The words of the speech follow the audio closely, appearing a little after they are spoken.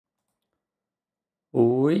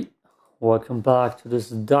Oi, welcome back to this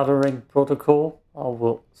stuttering protocol. I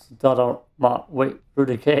will stutter my way through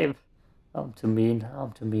the game. I'm too mean.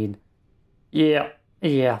 Yeah.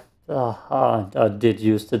 I did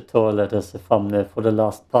use the toilet as a thumbnail for the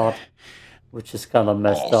last part, which is kind of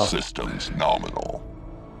messed All up. systems nominal.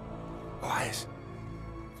 Wise.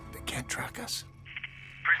 They can't track us.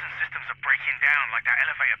 Prison systems are breaking down like that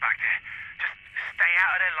elevator back there. Just stay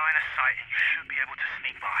out of their line of sight and you should be able to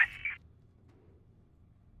sneak by.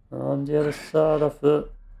 On the other side of the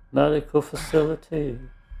medical facility.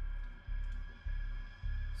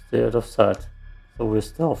 Stay out of sight. So we're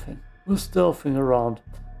stealthing. We're stealthing around.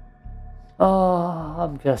 I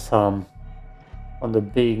guess I'm on the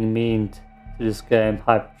being mean to this game.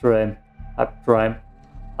 Hype train.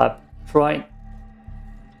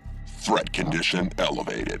 Threat condition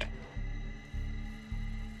elevated.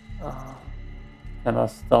 Can I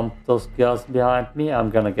stomp those guys behind me?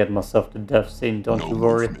 I'm gonna get myself to death scene, don't No you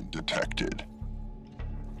worry. movement detected.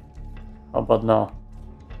 How about now?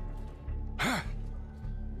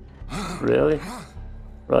 Really?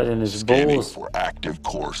 Right in his Scanning balls. for active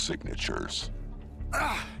core signatures.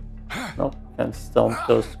 Nope, can't stomp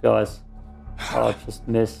those guys. I'll just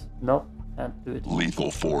miss. Nope, can't do it.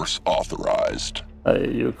 Lethal force authorized.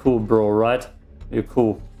 Hey, you're cool, bro, right? You're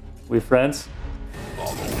cool. We friends?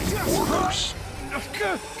 Following orders.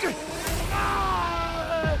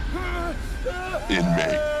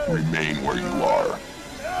 Inmate, remain where you are.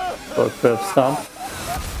 Or crab stomp?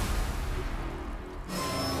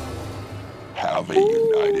 Have a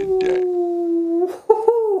united day.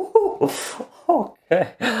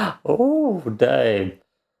 Okay. Oh, damn.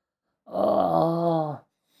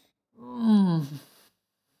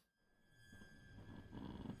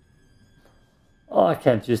 Oh, I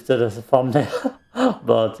can't use that as a thumbnail,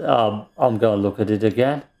 but I'm gonna look at it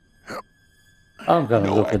again. I'm gonna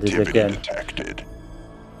No look at it activity again. detected.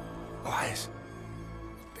 Wise.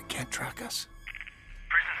 They can't track us.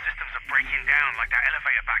 Prison systems are breaking down like that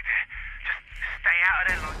elevator back there. Just stay out of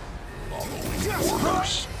their line. Following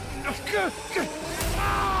orders.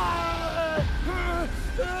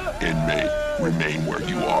 Inmate, remain where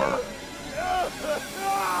you are.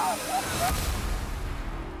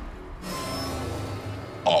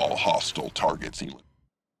 All hostile targets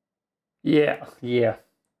Yeah.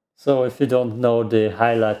 So if you don't know, they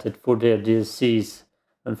highlighted for their DLCs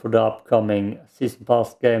and for the upcoming Season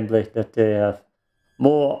Pass gameplay that they have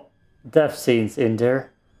more death scenes in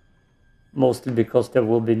there. Mostly because there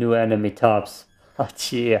will be new enemy types.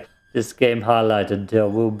 But yeah, this game highlighted there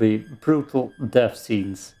will be brutal death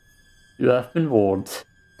scenes. You have been warned.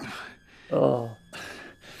 Oh.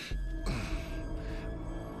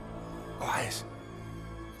 Wise.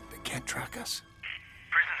 They can't track us.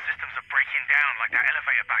 Prison systems are breaking down like that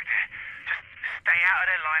elevator back there. Just stay out of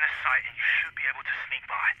their line of sight and you should be able to sneak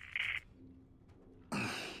by.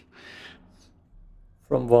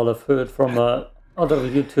 From what I've heard from other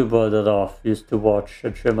YouTuber that I've used to watch,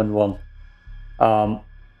 a German one,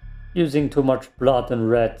 using too much blood and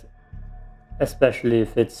red, especially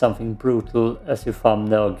if it's something brutal as your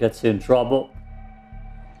thumbnail, gets you in trouble.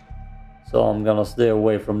 So I'm gonna stay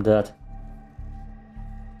away from that.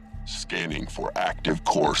 scanning for active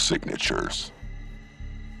core signatures.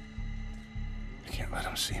 I can't let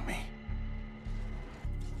them see me.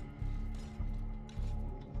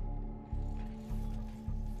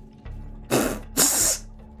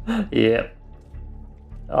 Yeah,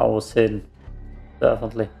 I was hidden,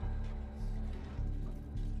 definitely.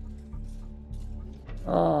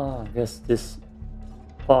 I guess this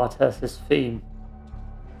part has his theme.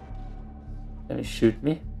 Can he shoot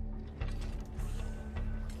me?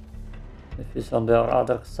 If he's on the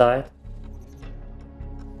other side.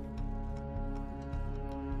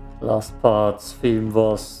 Last part's theme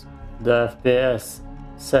was the FPS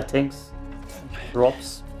settings,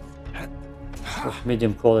 drops of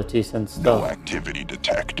medium qualities and No stuff. activity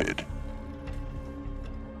detected.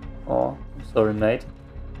 Oh, I'm sorry, mate.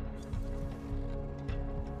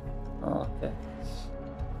 Okay.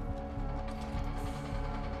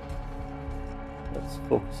 Let's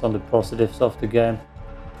focus on the positives of the game.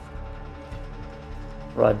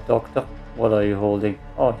 Right, doctor. What are you holding?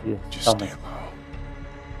 Oh, here. Just Coming. stay low.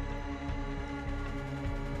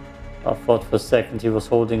 I thought for a second he was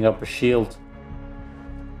holding up a shield.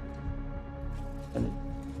 And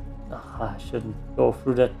I shouldn't go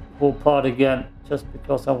through that whole part again just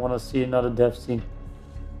because I want to see another death scene.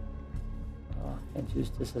 I can't use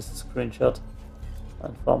this as a screenshot.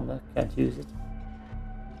 And thumbnail, can't use it.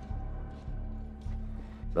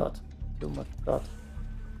 Blood, too much blood.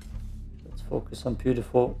 Let's focus on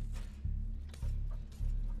beautiful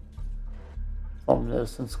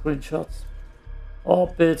thumbnails and screenshots.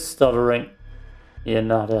 Oh, it's stuttering. Yeah,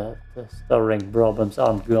 now the stuttering problems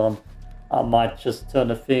aren't gone. I might just turn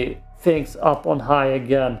the things up on high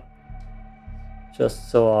again.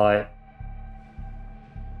 Just so I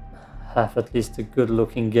have at least a good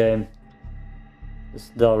looking game. The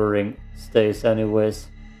stuttering stays anyways.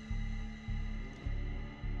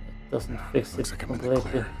 It doesn't fix it like I'm in the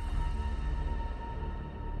completely. clear.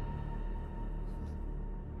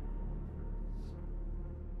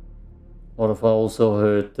 What if I also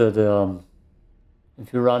heard that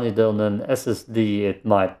if you run it on an SSD it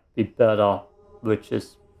might be better, which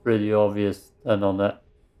is pretty obvious than on a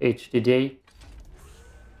HDD.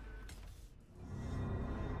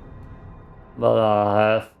 But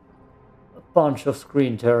I have a bunch of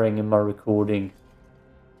screen tearing in my recording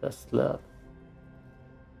test lab.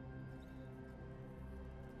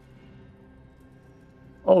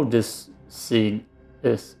 Oh, this scene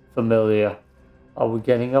is familiar. Are we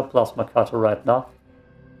getting a plasma cutter right now?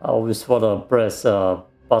 I always want to press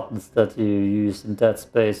buttons that you use in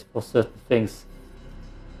Deadspace for certain things.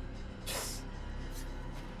 Just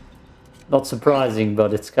not surprising,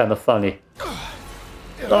 but it's kind of funny.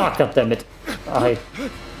 Ah, God damn it! I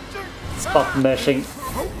button mashing.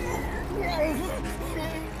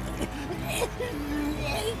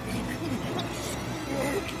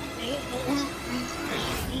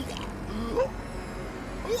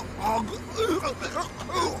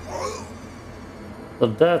 So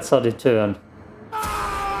that's how they turn.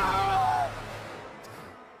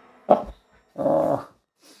 Oh,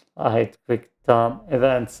 I hate quick time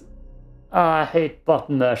events. I hate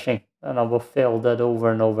button mashing, and I will fail that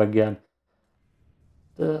over and over again.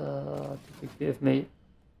 Did you give me?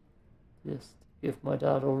 Yes, give my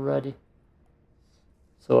dad already.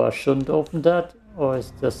 So I shouldn't open that, or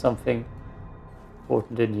is there something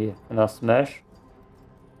important in here? Can I smash?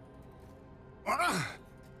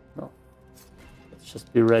 No. Let's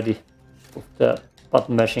just be ready with the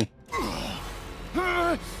button mashing.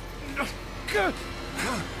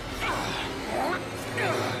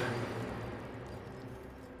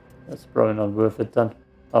 That's probably not worth it then.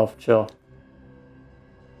 Half jaw.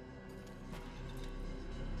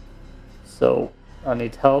 So I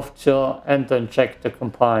need half jaw and then check the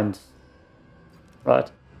combined. Right.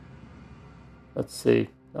 Let's see.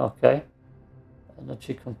 Okay.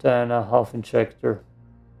 Energy container, half injector.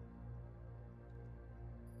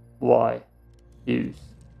 Y. Use.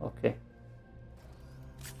 Okay.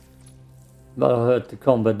 But I heard the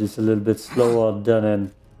combat is a little bit slower than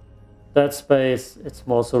in Deadspace. It's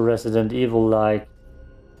more so Resident Evil like.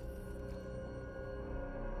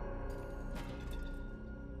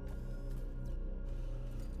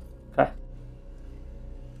 Okay.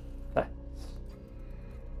 Okay.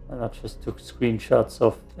 And I just took screenshots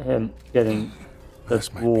of him getting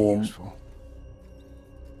that Might be worm useful.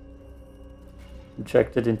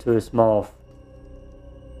 injected into his mouth.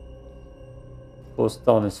 Goes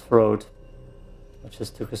down his throat. I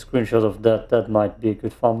just took a screenshot of that. That might be a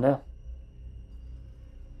good thumbnail.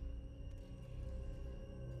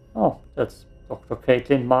 Oh, that's Dr.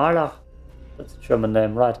 Caitlin Mahler. That's a German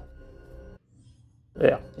name, right?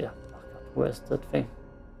 Yeah. Oh God, where's that thing?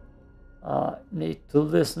 I need to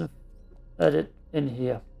listen at it in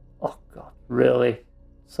here. Oh God, really?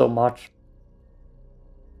 So much?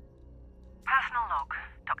 Personal log,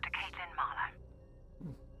 Dr. Caitlin Mahler.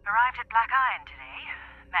 Arrived at Black Iron today.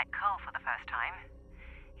 Met Cole for the first time.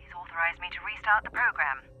 He's authorized me to restart the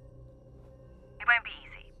program. It won't be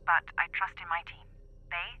easy, but I trust in my team.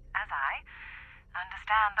 They, as I,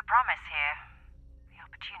 understand the promise here. The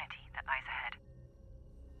opportunity that lies ahead.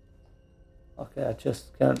 Okay, I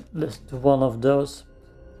just can't listen to one of those.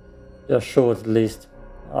 They're short at least.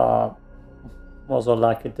 Also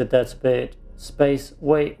like it, the Deadspace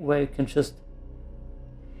way where you can just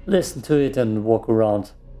listen to it and walk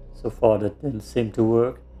around. So far that didn't seem to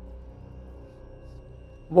work.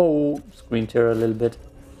 Whoa, screen tear a little bit.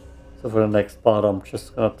 So for the next part I'm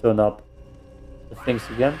just gonna turn up the things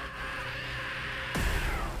again.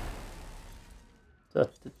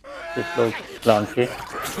 That did look clunky.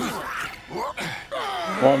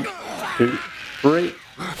 1, 2, 3.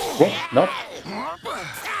 What? Not.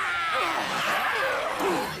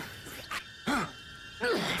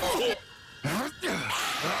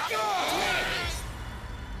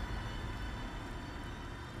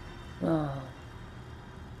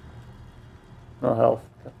 No health,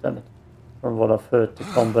 god damn it. From what I've heard, the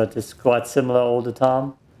combat is quite similar all the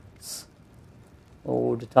time.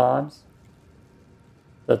 All the times.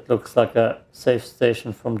 That looks like a safe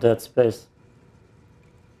station from Deadspace.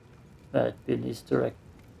 Might be an Easter egg.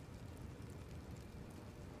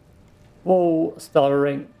 Whoa,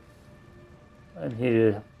 stuttering. And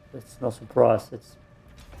here It's no surprise, it's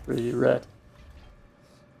pretty red.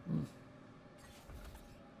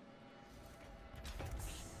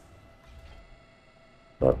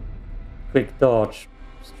 But quick dodge,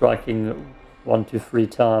 striking 1 to 3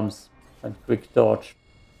 times, and quick dodge.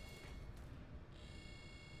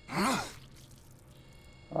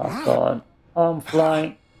 I'm fine. I'm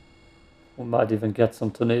flying. We might even get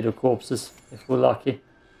some tornado corpses if we're lucky.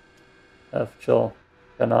 Health gel.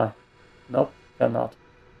 Can I? Nope, cannot.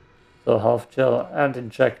 So health gel and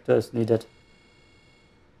injector is needed.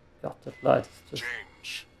 God, that light is just...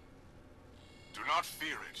 Change. Do not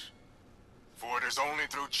fear it. For it is only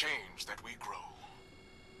through change that we grow.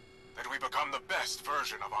 That we become the best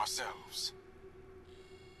version of ourselves.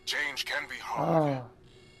 Change can be hard,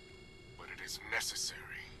 but it is necessary.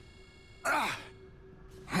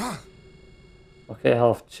 Okay,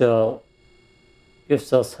 health gel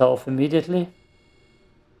gives us health immediately.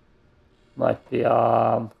 Might be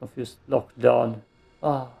confused. Lockdown.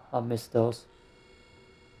 I miss those.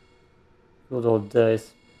 Good old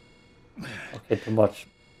days. Okay, too much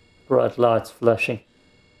bright lights flashing.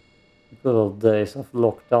 Good old days of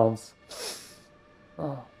lockdowns.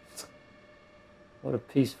 Oh, what a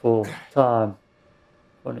peaceful time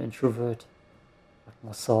for an introvert like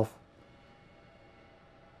myself.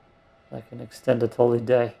 Like an extended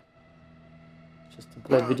holiday. Just to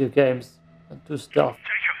play video games and do stuff.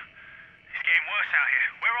 Jacob, it's getting worse out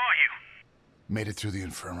here. Where are you? Made it through the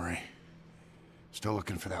infirmary. Still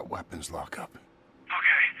looking for that weapons lockup.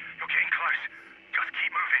 Okay, you're getting close. Just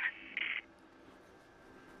keep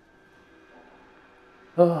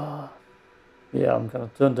moving. Yeah, I'm gonna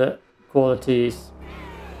turn the qualities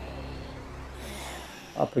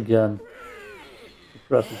up again. The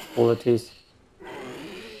graphics qualities.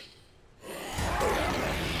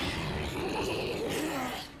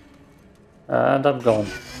 And I'm gone.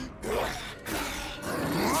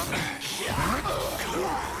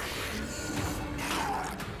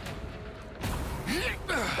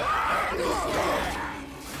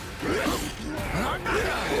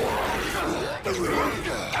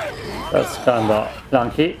 That's kinda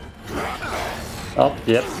clunky. Oh,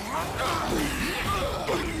 yep.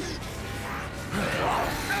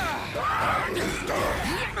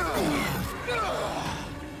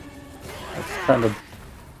 That's kind of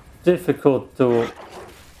difficult to...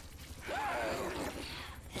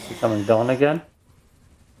 Is he coming down again?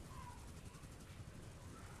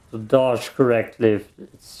 To dodge correctly,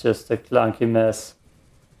 it's just a clunky mess.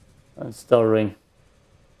 And stuttering.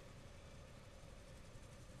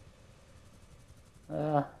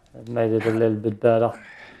 It made it a little bit better.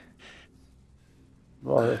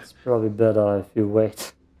 Well, it's probably better if you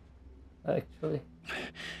wait. Actually.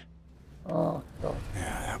 Oh god.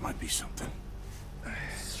 Yeah, that might be something.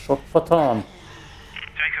 Shock baton.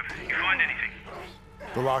 Jacob, you find anything?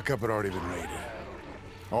 The lockup had already been raided.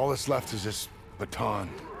 All that's left is this baton.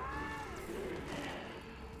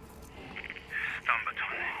 Stun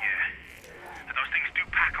baton, yeah. And those things do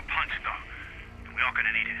pack a punch, though. We are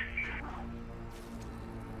gonna need it.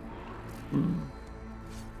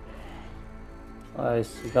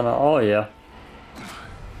 Is he gonna... Oh yeah.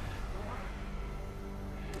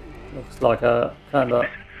 Looks like a kinda... You're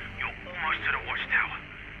almost to the watchtower.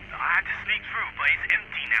 I had to sneak through, but it's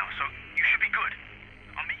empty now, so you should be good.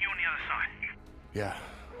 I'll meet you on the other side. Yeah,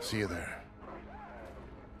 see you there.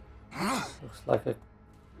 Looks like a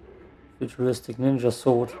futuristic ninja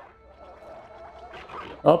sword.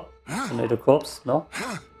 Oh, tornado corpse, no?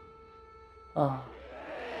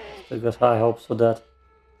 Still got high hopes for that.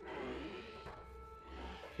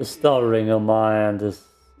 The stuttering on my end is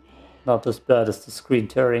not as bad as the screen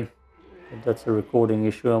tearing. But that's a recording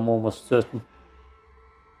issue, I'm almost certain.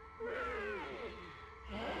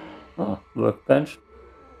 Oh, workbench?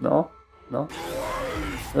 No? No?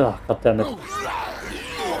 Ah, god damn it.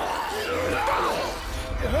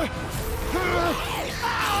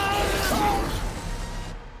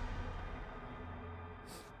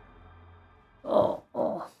 Oh,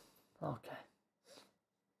 okay.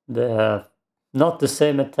 They have not the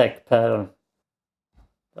same attack pattern.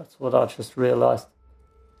 That's what I just realized.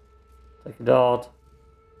 Take it out.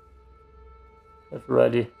 Get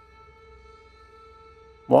ready.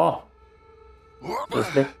 Wow.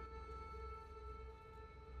 Seriously?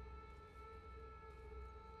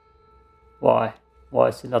 Why? Why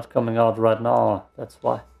is he not coming out right now? That's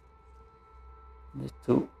why. Need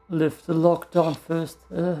to lift the lockdown first.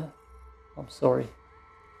 I'm sorry.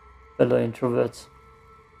 Fellow introverts.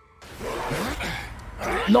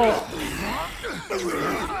 No!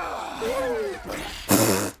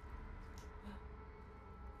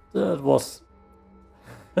 That was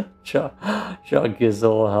chunky as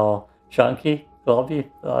all hell. Chunky?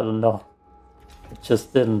 Probably, I don't know. It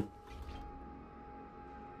just didn't.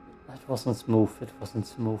 It wasn't smooth. It wasn't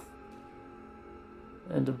smooth.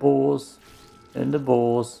 In the balls. In the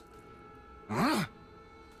balls.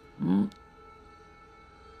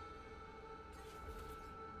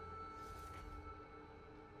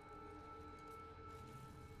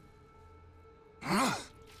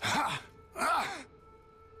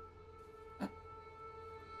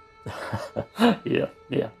 Yeah,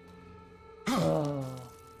 yeah.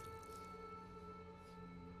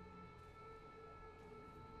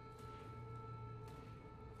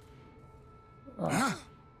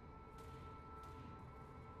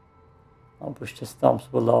 I wish the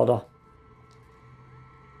stumps were louder.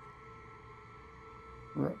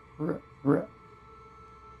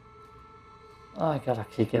 I gotta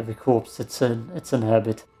kick every corpse. It's an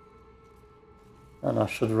habit. And I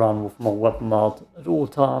should run with my weapon out at all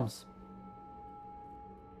times.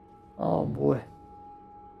 Oh boy.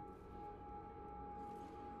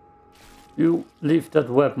 You leave that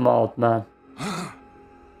weapon out, man. I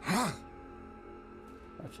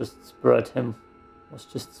just spread him. Was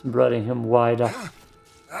just spreading him wider.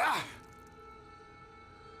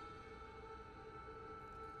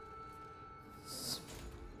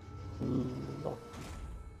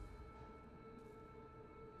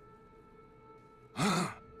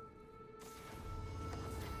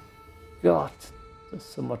 God, there's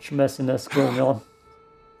so much messiness going on.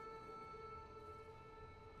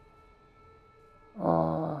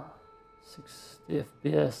 60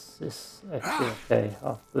 FPS is actually okay.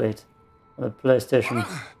 I've played on the PlayStation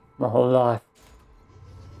my whole life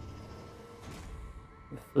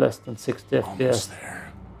with less than 60 FPS.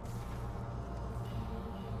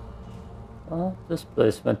 Oh, this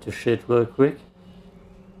place went to shit real quick.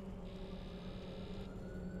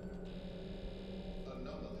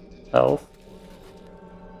 Health.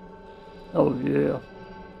 Oh yeah,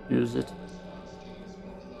 use it.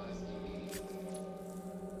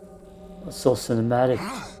 That's so cinematic.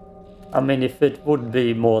 I mean, if it would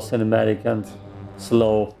be more cinematic and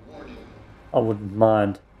slow, I wouldn't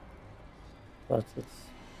mind. But it's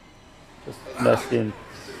just messy and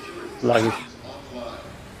sluggish.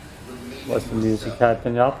 What's the music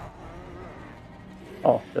hyping up?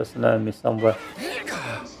 Oh, there's an enemy somewhere.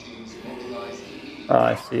 Ah,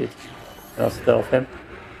 I see it. Can I stealth him?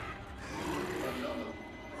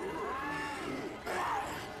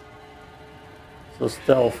 So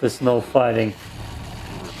stealth is no fighting.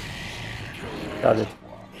 Got it.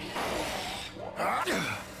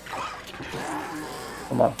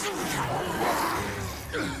 Come on.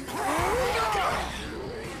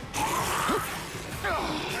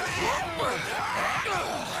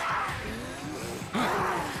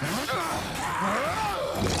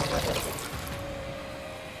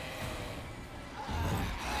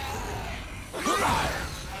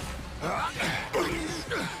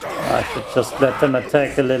 I should just let them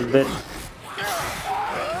attack a little bit.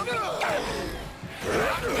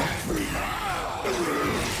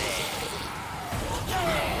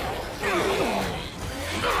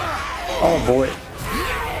 Oh boy.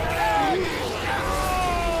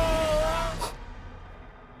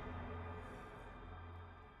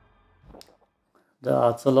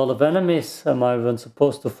 That's a lot of enemies. Am I even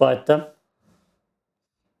supposed to fight them?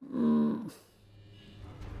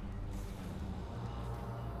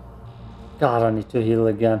 God, I need to heal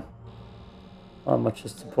again. How much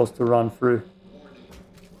is supposed to run through?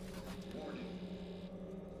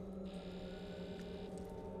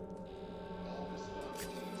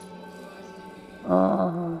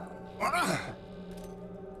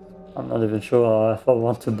 I'm not even sure if I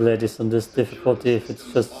want to play this on this difficulty, if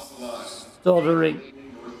it's just stuttering.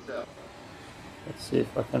 Let's see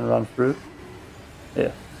if I can run through.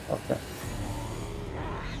 Yeah, okay.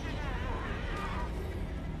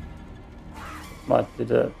 Might be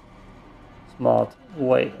the smart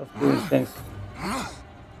way of doing things.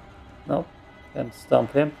 Nope, can't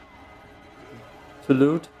stump him. To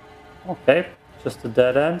loot. Okay, just a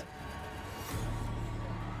dead end.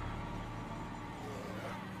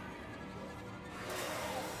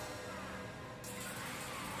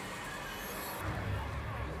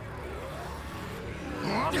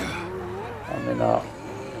 I mean, I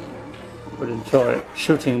would enjoy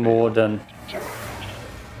shooting more than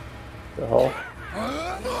the whole.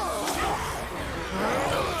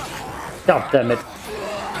 God damn it.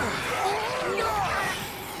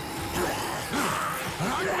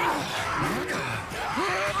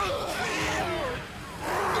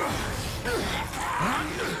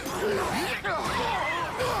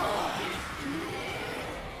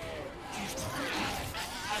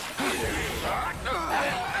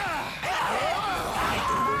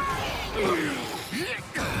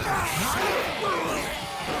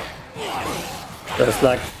 There's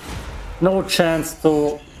like no chance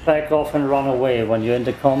to back off and run away when you're in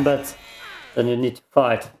the combat. Then you need to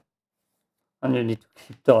fight. And you need to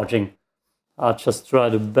keep dodging. I'll just try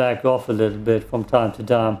to back off a little bit from time to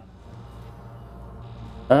time.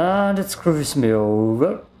 And it screws me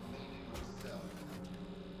over.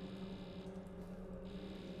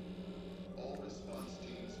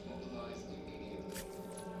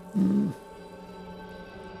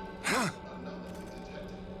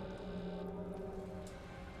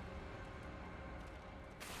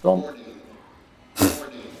 Don't.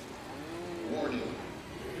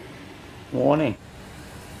 Warning.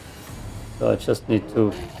 So I just need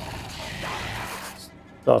to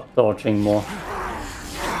start dodging more.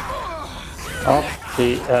 Oh,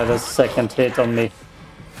 he had a second hit on me.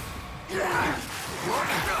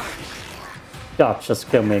 God, just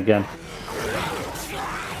kill me again.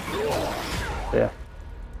 There.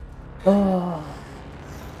 Oh.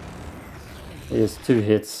 He has 2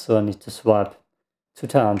 hits, so I need to swipe 2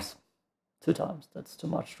 times. 2 times, that's too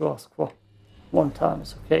much to ask for. 1 time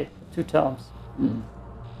is okay, but 2 times.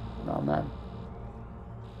 Oh man.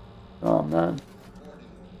 Oh man.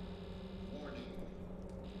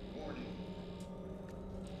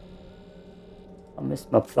 I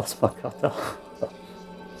missed my plasma cutter.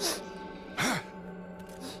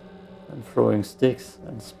 And throwing sticks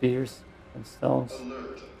and spears and stones.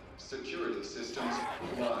 Security systems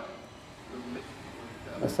live.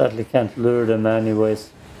 I sadly can't lure them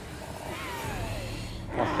anyways.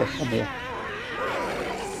 Okay, come here.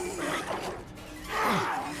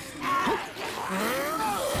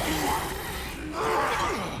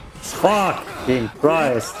 Fucking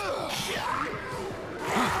Christ!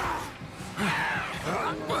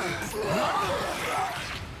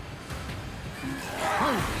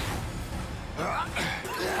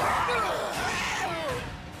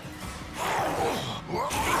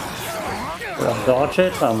 Did I dodge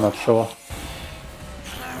it? I'm not sure.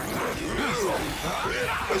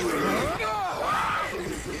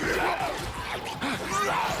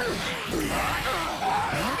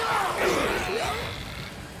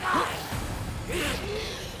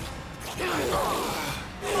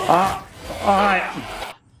 Alright.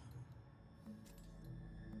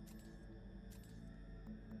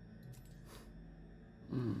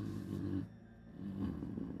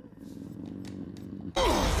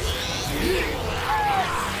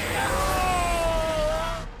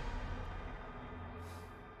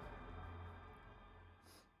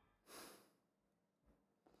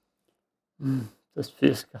 This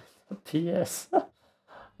feels like a PS.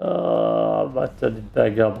 But I did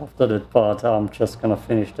back up after that part. I'm just gonna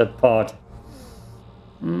finish that part.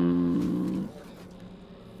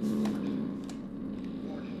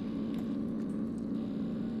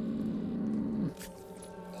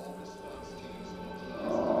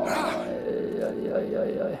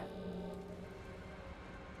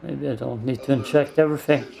 Maybe I don't need to inject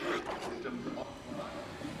everything.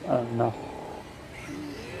 I don't know.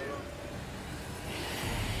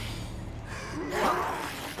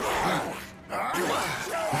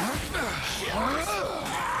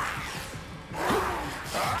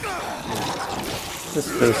 This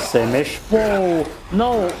feels same-ish. Whoa!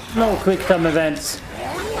 No! No quick time events!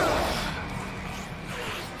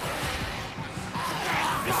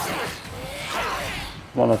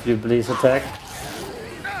 One of you please attack.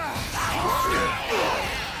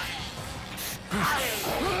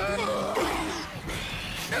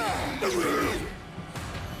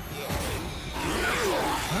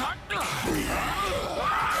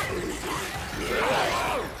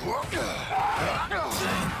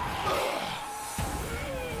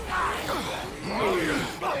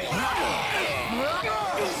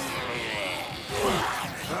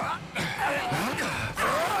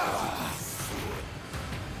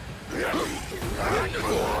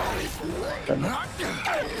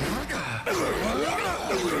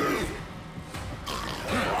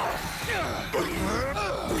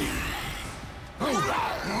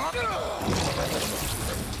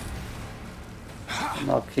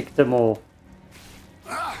 I'll kick them all.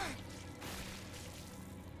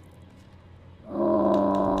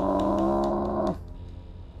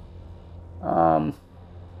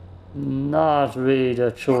 Not really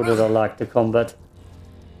that sure that I like the combat. To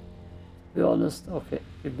be honest. Okay,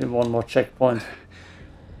 give me one more checkpoint.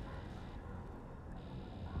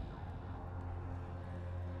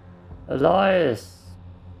 Elias!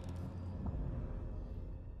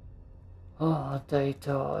 Oh,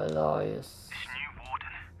 data, Elias. This new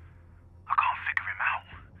warden, I can't figure him out.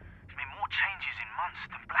 There's been more changes in months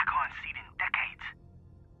than Black Iron's seen in decades.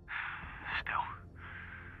 Still,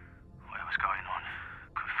 whatever's going on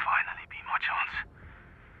could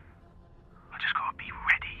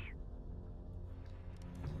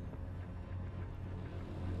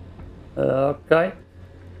Okay.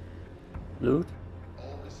 Loot.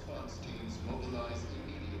 All response teams mobilize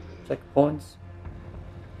immediately. Checkpoints.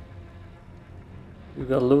 You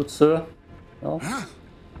got loot, sir? No?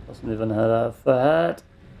 Doesn't even have a hat.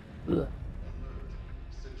 Ugh.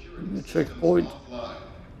 Security Checkpoint. systems offline.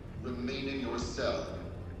 Remain in your cell.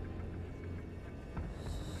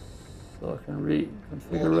 So I can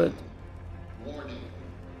reconfigure it.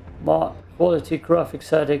 Warning. Quality graphic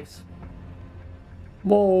settings.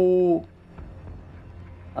 Whoa!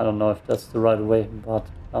 I don't know if that's the right way, but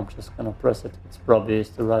I'm just gonna press it. It's probably is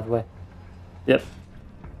the right way. Yep.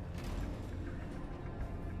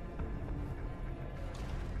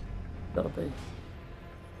 Gotta be.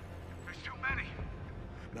 There's too many.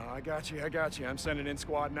 No, I got you. I'm sending in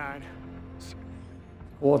Squad 9.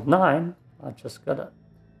 Squad 9? I just got a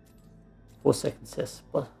 4 seconds, yes.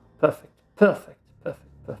 But perfect.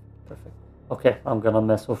 Okay, I'm gonna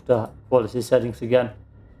mess with the quality settings again.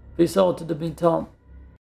 Peace out in the meantime.